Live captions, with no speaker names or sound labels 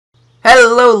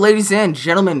Hello ladies and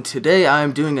gentlemen, today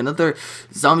I'm doing another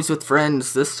Zombies with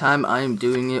Friends. This time I'm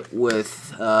doing it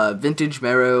with Vintage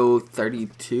Marrow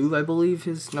 32, I believe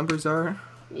his numbers are.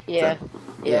 Yeah.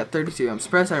 Yeah, 32. I'm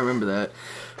surprised I remember that.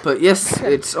 But yes,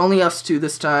 it's only us two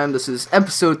this time. This is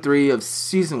episode 3 of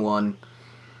season 1.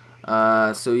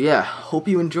 So yeah, hope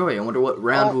you enjoy. I wonder what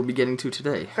round we'll be getting to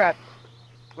today. Crap.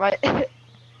 What?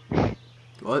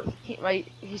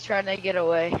 He's trying to get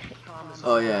away.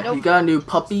 Oh yeah, Nope. he got a new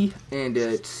puppy, and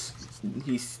it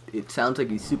sounds like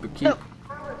he's super cute. Nope.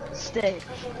 Stay.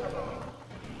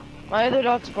 My other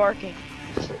dog's barking.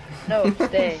 No,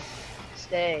 stay.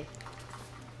 Stay.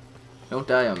 Don't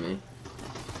die on me.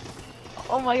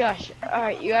 Oh my gosh.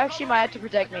 Alright, you actually might have to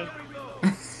protect me.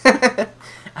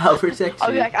 I'll protect you.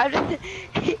 I'll be back.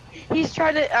 He's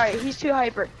trying to. Alright, he's too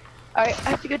hyper. Alright, I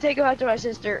have to go take him out to my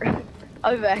sister.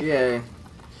 I'll be back. Yeah.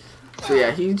 So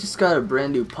yeah, he just got a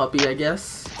brand new puppy, I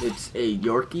guess. It's a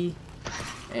Yorkie,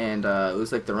 and it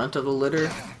was like the runt of the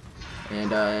litter,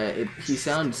 and he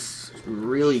sounds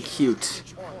really cute.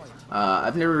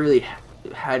 I've never really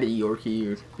had a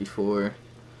Yorkie before,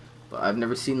 but I've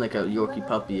never seen like a Yorkie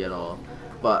puppy at all.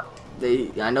 But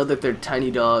I know that they're tiny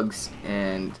dogs,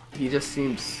 and he just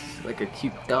seems like a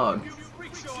cute dog.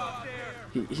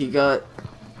 He got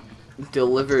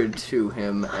delivered to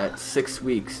him at 6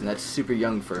 weeks, and that's super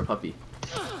young for a puppy.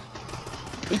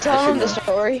 You tell him the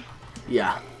story?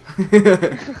 Yeah.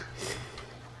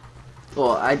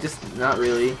 Well, not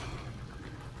really.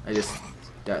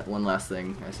 That one last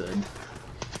thing I said.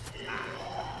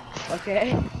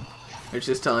 Okay. I was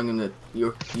just telling him that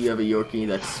you have a Yorkie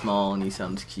that's small and he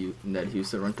sounds cute, and that he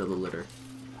was the runt of the litter.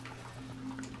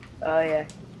 Oh yeah.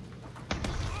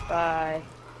 Bye.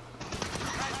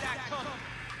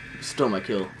 Stole my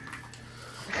kill.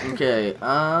 Okay,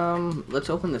 let's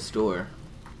open this door.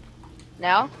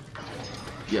 Now?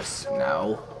 Yes,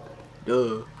 now.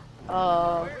 Duh.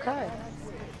 Okay.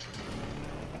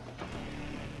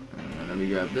 And let me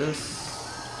grab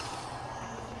this.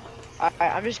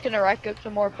 I'm just gonna rack up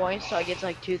some more points so I get to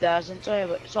like 2,000,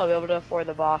 so I'll be able to afford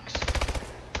the box.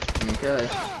 Okay.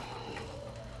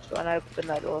 So when I open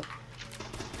that door.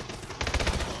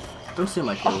 Don't steal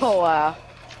my kills. Oh wow.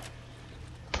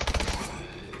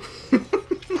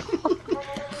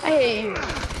 I hate you.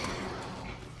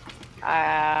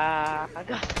 I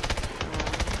got.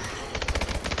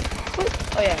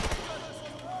 Oh yeah.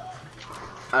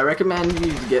 I recommend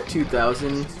you get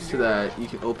 2,000 so that you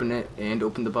can open it and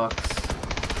open the box.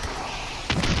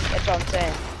 That's what I'm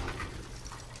saying.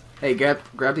 Hey,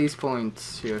 grab these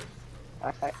points here.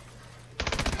 Alright.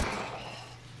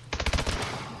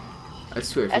 I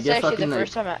swear, if That's you get actually fucking the like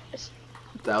first time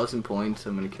 1,000 points,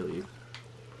 I'm gonna kill you.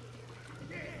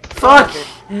 Fuck!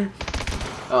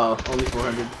 Oh, only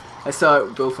 400. I saw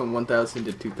it go from 1,000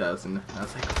 to 2,000. I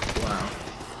was like, wow.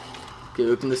 Okay,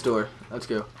 open this door. Let's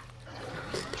go.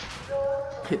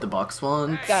 Hit the box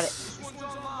once. Got it.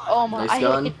 Oh my! Nice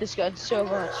gun. I hate this gun so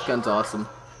much. This gun's awesome.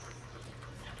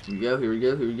 Here we go. Here we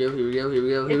go. Here we go. Here we go. Here we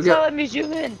go. Here we It's go. not letting me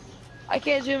zoom in. I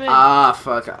can't zoom in. Ah,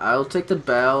 fuck. I'll take the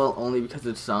bell only because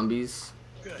it's zombies.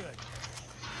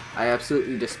 I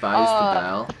absolutely despise the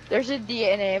bell. There's a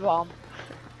DNA bomb.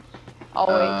 Oh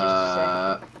wait, just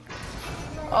a second.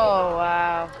 Oh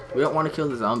wow. We don't want to kill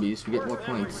the zombies. We get more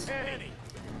points.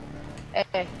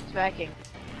 Hey, smacking.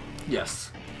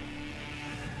 Yes.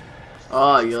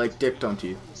 Oh, you like dick, don't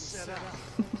you?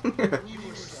 Okay,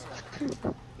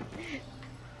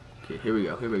 here we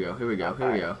go. Here we go. Here we go.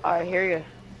 Here we go. Alright, here you go.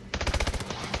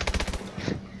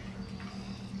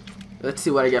 Let's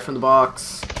see what I get from the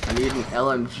box. I need an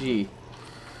LMG.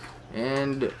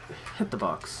 And hit the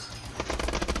box.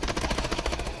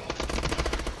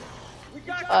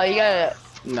 You gotta.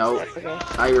 No, Okay.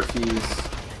 I refuse.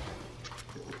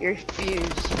 You're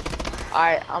fused.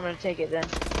 Alright, I'm gonna take it then.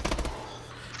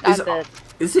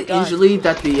 Is it gun. usually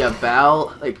that the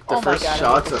bow, like the Oh my first God,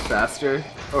 shots are faster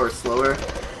or slower?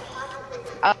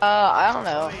 I don't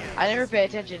know. I never pay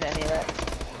attention to any of that.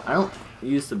 I don't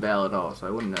use the bow at all, so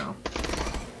I wouldn't know.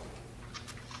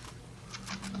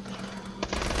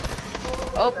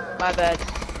 Oh, my bad.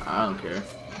 I don't care.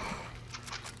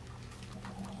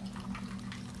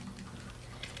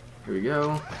 Here we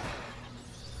go.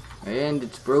 And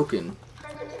it's broken.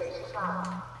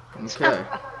 Okay.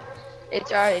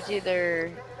 It's alright, it's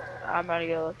either. I'm gonna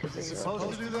go look at this.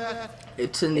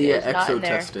 It's in the It is not exo in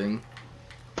there. testing.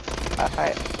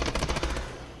 Alright.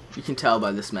 You can tell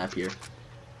by this map here.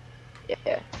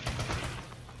 Yeah.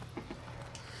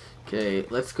 Okay,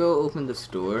 let's go open this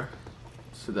door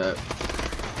so that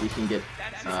we can get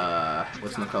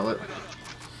whatchamacallit.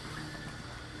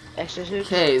 Extra suits.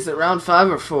 Okay, is it round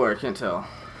 5 or 4? I can't tell.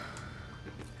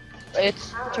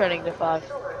 It's turning to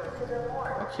 5.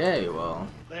 Okay, well,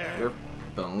 we're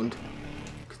boned.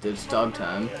 Cause it's dog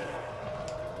time.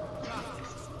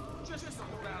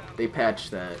 They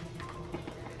patched that.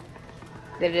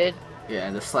 They did. Yeah,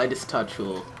 the slightest touch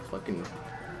will fucking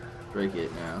break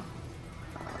it now.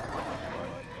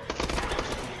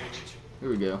 Here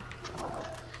we go.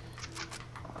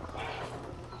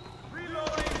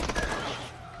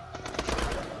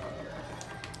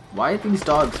 Why are these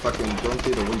dogs fucking going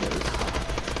through the windows?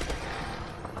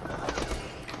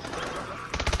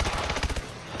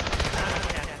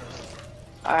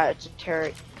 Alright, it's a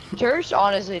turret. Turrets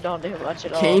honestly don't do much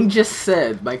at all. Kane just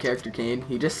said, my character Kane,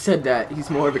 he just said that he's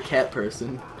more of a cat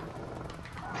person.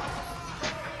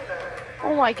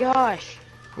 Oh my gosh.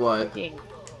 What? Fucking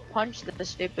punch the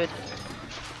stupid.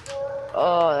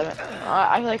 Oh,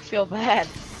 I like feel bad.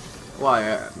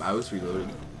 Why? I was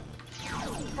reloading.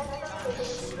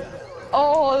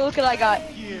 Oh, look what I got.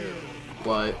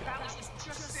 What?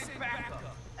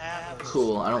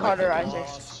 Cool, I don't like that game.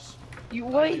 Cauterizer. You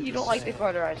what? You don't like the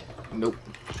cauterizer? Nope.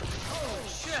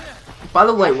 By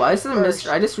the way, why is the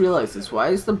I just realized this. Why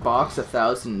is the box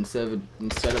 1,000 instead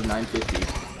of 950?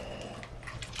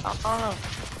 I don't know.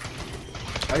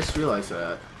 I just realized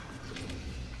that.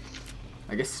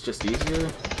 I guess it's just easier.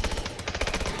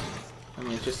 I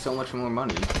mean, it's just so much more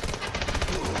money.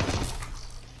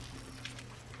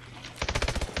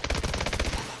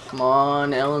 Come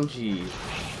on, LMG.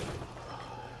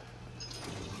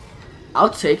 I'll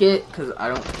take it, because I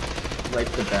don't like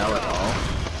the bell at all.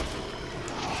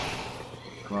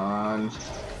 Come on.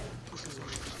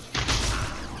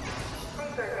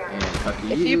 And fuck you.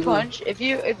 If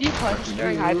you punch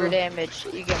during hyper damage,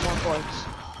 you get more points.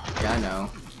 Yeah, I know.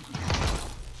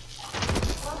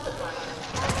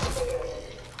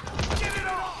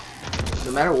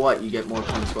 No matter what, you get more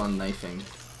points while knifing.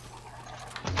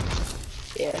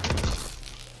 Yeah.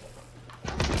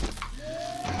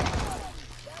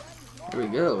 Here we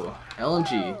go.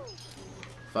 LMG.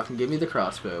 Fucking give me the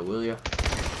crossbow, will ya?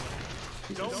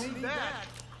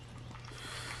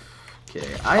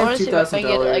 Okay, I have $2,000.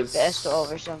 Get like the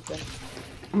S12 or something.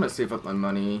 I'm gonna save up my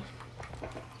money.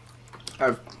 I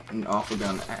have an awful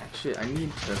gun. Shit, I need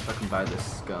to fucking buy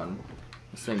this gun.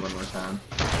 Let's sing one more time.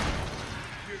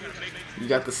 You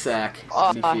got the sack.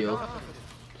 How do you feel?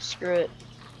 Screw it.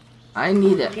 I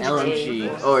need an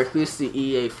LMG, or at least the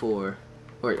EA4, or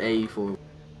AE4.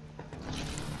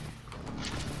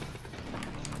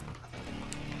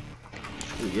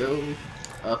 Here we go,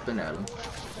 up and at him.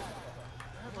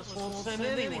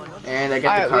 And I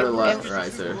got the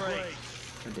cauterizer.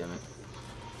 God damn it.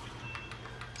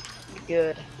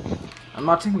 Good. I'm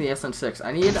not taking the SN6.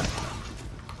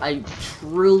 I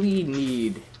truly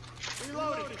need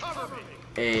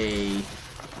a,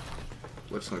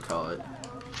 whatchamacallit?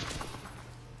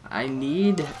 I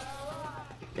need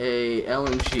a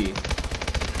LMG.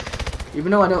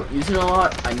 Even though I don't use it a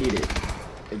lot, I need it.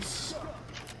 It's...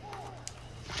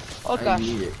 Oh gosh. I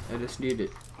need it. I just need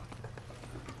it.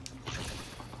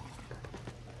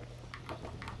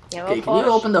 Okay, can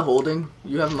you open the holding?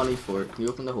 You have money for it. Can you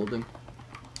open the holding?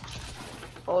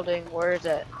 Holding, where is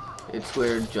it? It's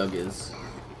where Jug is.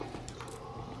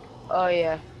 Oh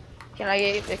yeah. Can I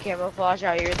get the camouflage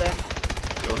out here then?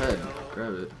 Go ahead,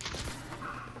 grab it.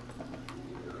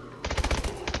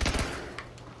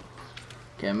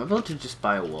 Okay, I'm about to just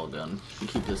buy a wall gun and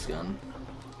keep this gun.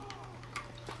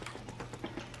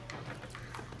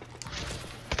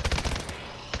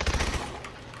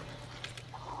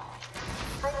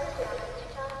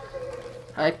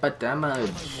 Hyper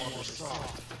damage.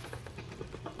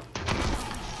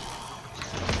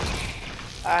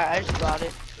 Alright, I just bought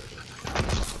it.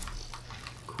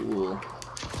 Cool.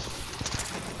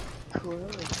 Cool.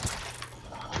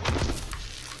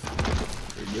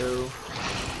 There we go.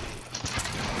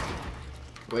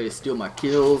 Way to steal my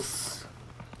kills.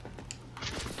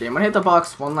 Okay, I'm gonna hit the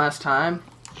box one last time.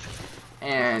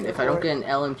 And if I don't get an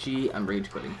LMG, I'm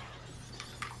rage quitting.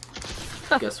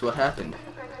 Guess what happened?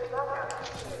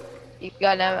 You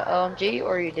got an LMG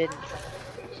or you didn't?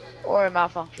 Or a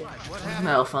malfunction?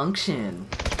 Malfunction.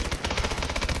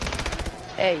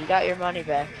 Hey, you got your money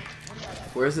back.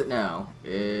 Where is it now?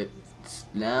 It's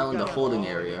now in the holding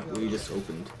area we just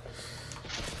opened.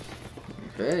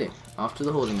 Okay, off to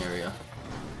the holding area.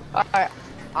 Alright,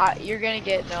 you're gonna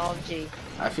get an LMG.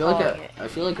 I feel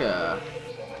like a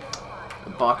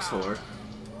box whore.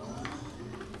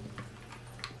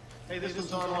 Hey, this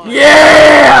is online.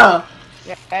 Yeah!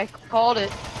 Yeah, I called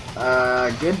it.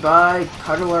 Goodbye,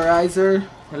 cauterizer.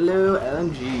 Hello,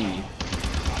 LMG.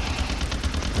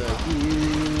 Fuck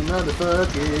you,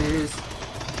 motherfuckers.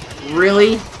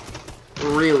 Really?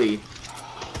 Really?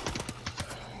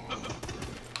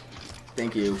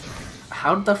 Thank you.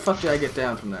 How the fuck did I get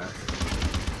down from that?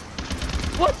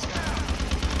 What?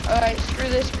 Alright, screw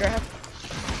this crap.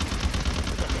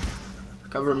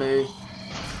 Cover me.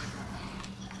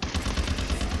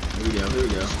 Here we go, here we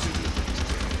go.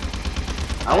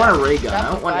 I want a ray gun.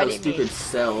 I don't want no stupid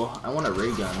cell. I want a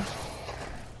ray gun.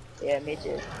 Yeah, me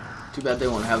too. Too bad they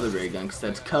won't have the ray gun, because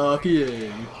that's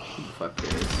copying. Who the fuck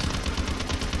cares?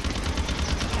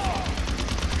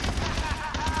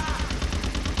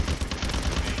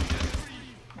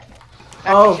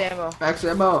 Max ammo. Max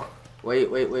ammo. Wait.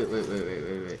 I'm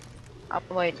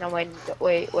waiting.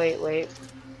 Wait.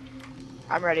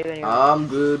 I'm ready when you're ready. I'm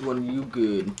good when you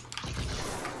good.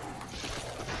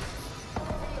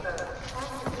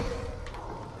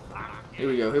 Here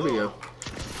we go.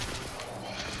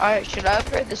 Alright, should I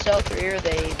upgrade the Cell 3 or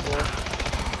the A4?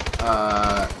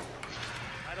 I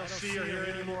don't see or hear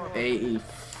anymore.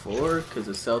 AE4, because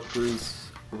the Cell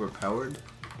 3's overpowered.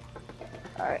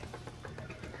 Alright.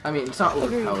 I mean, it's not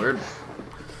overpowered.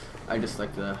 I just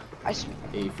like the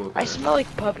AE4 better. I smell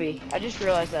like puppy. I just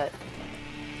realized that.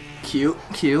 Cute.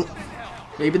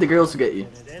 Maybe the girls will get you.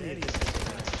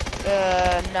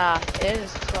 Nah. It doesn't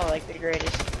smell like the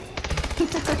greatest.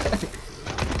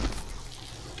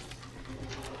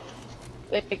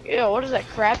 Like, ew, what is that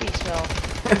crappy smell?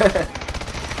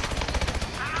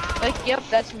 Like, yep,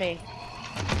 that's me.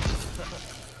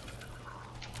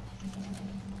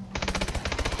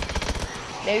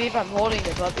 Maybe if I'm holding the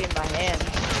puppy in my hand.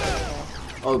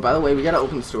 Oh, by the way, we gotta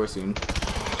open the store soon.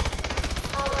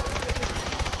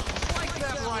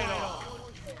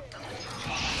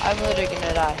 I'm literally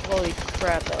gonna die. Holy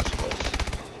crap, that was close.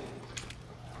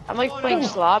 I'm like playing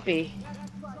sloppy.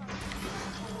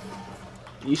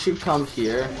 You should come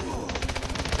here.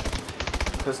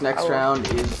 Because next round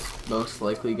is most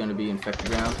likely gonna be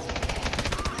infected round.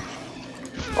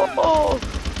 Oh!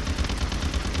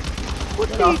 What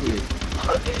Get off me.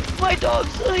 My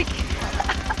dog's like...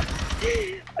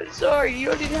 I'm sorry, you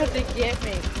don't even have to get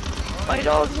me. My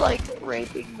dog's like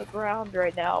raping the ground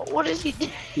right now. What is he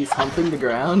doing? He's humping the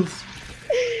ground.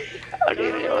 I don't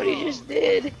even know what he just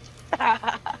did.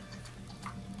 That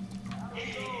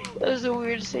was the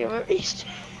weirdest thing I've ever seen.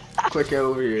 Quick, get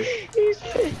over here.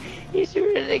 He's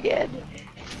doing it again.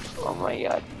 Oh my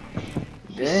god.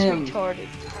 Damn. He's retarded.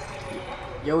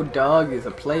 Yo, dog is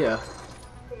a player.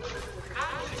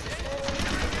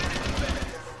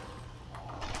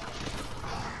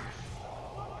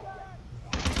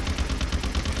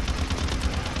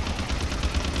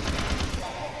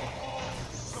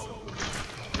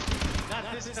 Not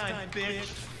this time, bitch.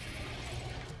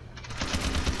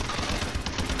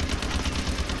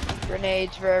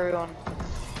 Grenades for everyone.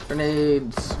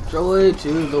 Grenades. Joy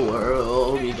to the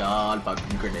world. We got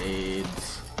fucking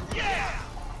grenades. Here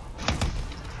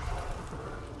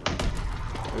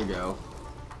we go.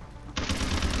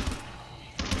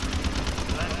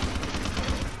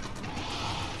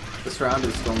 This round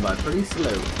is going by pretty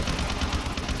slow.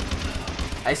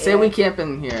 I say we camp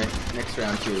in here next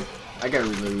round too. I gotta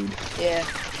reload. Yeah.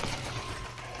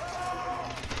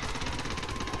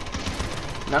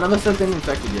 None of us have been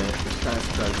infected yet, which is kind of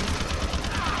surprising.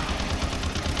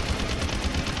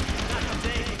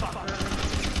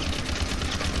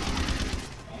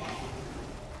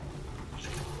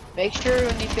 Make sure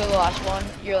when you kill the last one,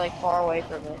 you're like far away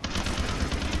from it.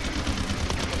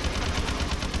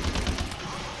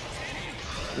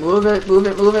 Move it.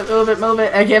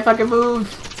 I can't fucking move.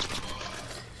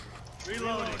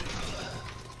 Reloading.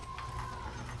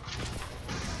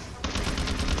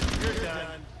 You're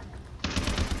done.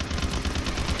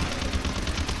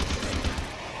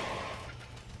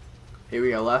 Here we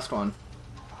go, last one.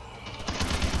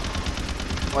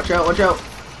 Watch out.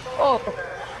 Oh,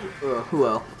 Who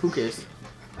else? Who cares?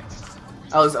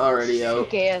 I was already out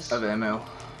cares? of ammo.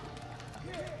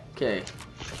 Okay.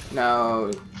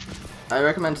 Now, I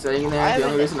recommend staying there. The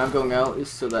only reason I'm going out is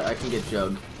so that I can get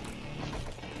Jug.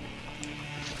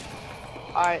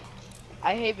 alright.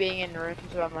 I hate being in rooms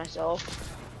by myself.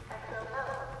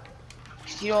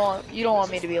 You don't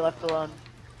want me to be left alone.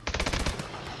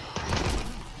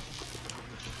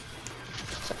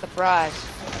 Surprise.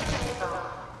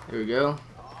 Here we go.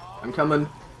 I'm coming.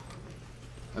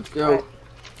 Let's go.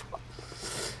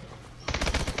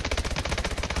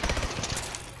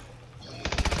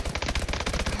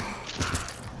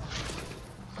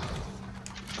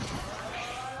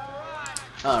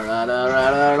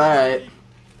 Alright.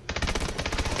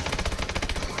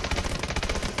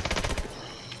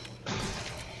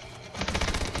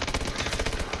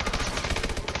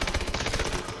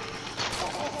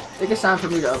 I think it's time for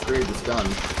me to upgrade this gun.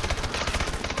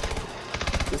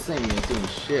 This thing ain't doing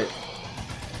shit.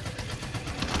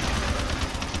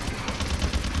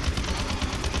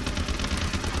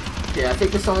 Okay, I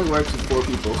think this only works with 4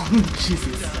 people.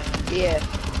 Jesus. Yeah.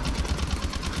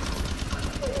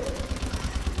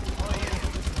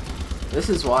 This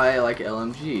is why I like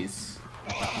LMGs.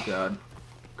 Oh god.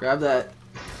 Grab that.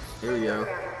 Here we go.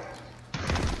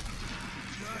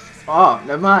 Oh,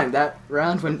 never mind. That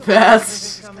round went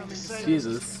fast.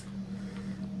 Jesus.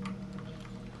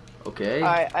 Okay.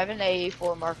 Alright, I have an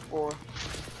AE4 Mark IV.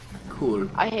 Cool.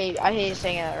 I hate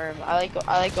staying in that room. I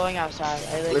like going outside.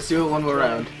 Let's do it one more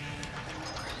round.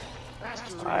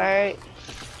 Alright.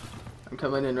 I'm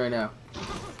coming in right now.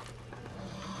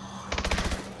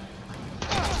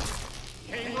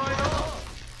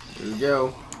 Here we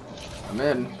go. I'm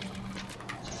in.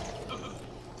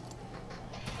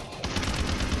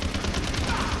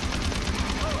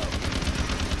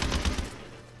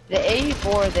 The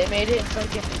AE4, they made it into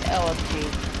like an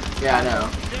LMG. Yeah, I know.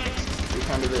 It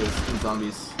kind of is in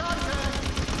zombies.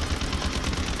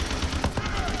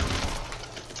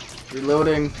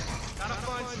 Reloading. Gotta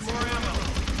find some more ammo.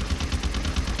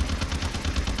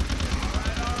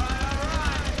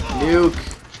 Nuke.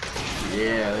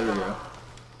 Yeah, there we go.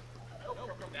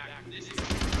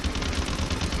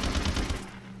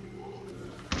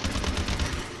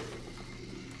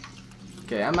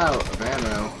 Okay, I'm out of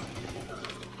ammo.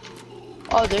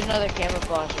 Oh, there's another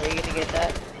camouflage. Are you gonna get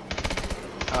that?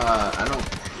 I don't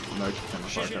like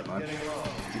camouflage that much.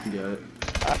 You can get it.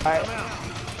 Alright.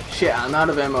 Shit, I'm out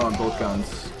of ammo on both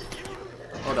guns.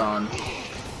 Hold on.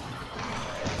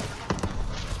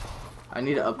 I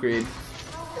need to upgrade.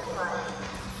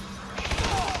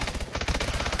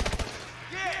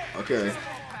 Okay.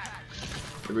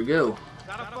 Here we go.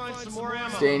 Gotta find some more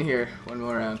ammo. Staying here. One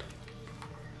more round.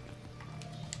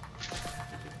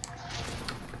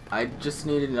 I just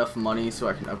need enough money so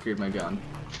I can upgrade my gun.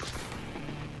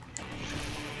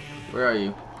 Where are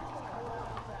you?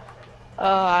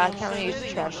 I can't use the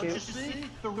trash chute.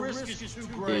 The risk is too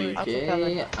great.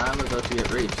 Okay, I'm about to get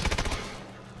raped.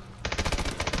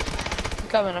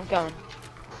 I'm coming.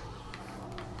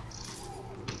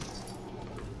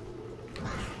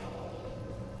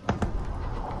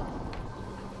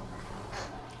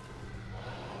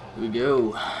 Here we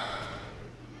go.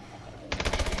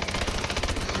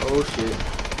 Oh shit.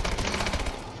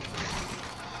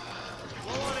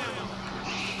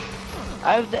 I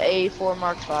have the A4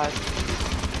 Mark V.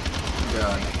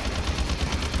 God.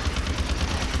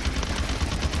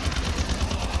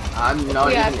 I'm not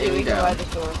We have even to, we aiming can buy down. the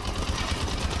store.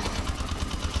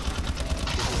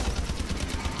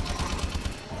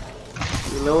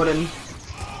 Reloading.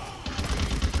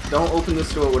 Don't open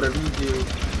this door, whatever you do.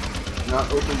 Do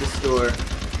not open this door.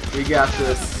 We got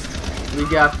this. We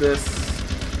got this.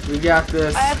 We got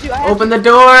this. I have to Open the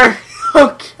door!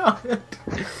 Oh god.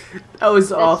 That was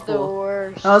That's awful. the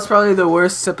worst. That was probably the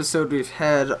worst episode we've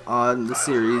had on the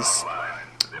series.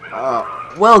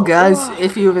 Well guys,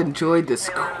 if you've enjoyed this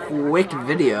quick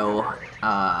video,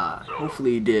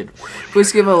 hopefully you did,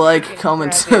 please give a like,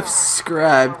 comment,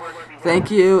 subscribe. Thank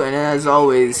you, and as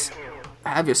always,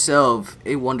 have yourself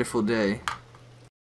a wonderful day.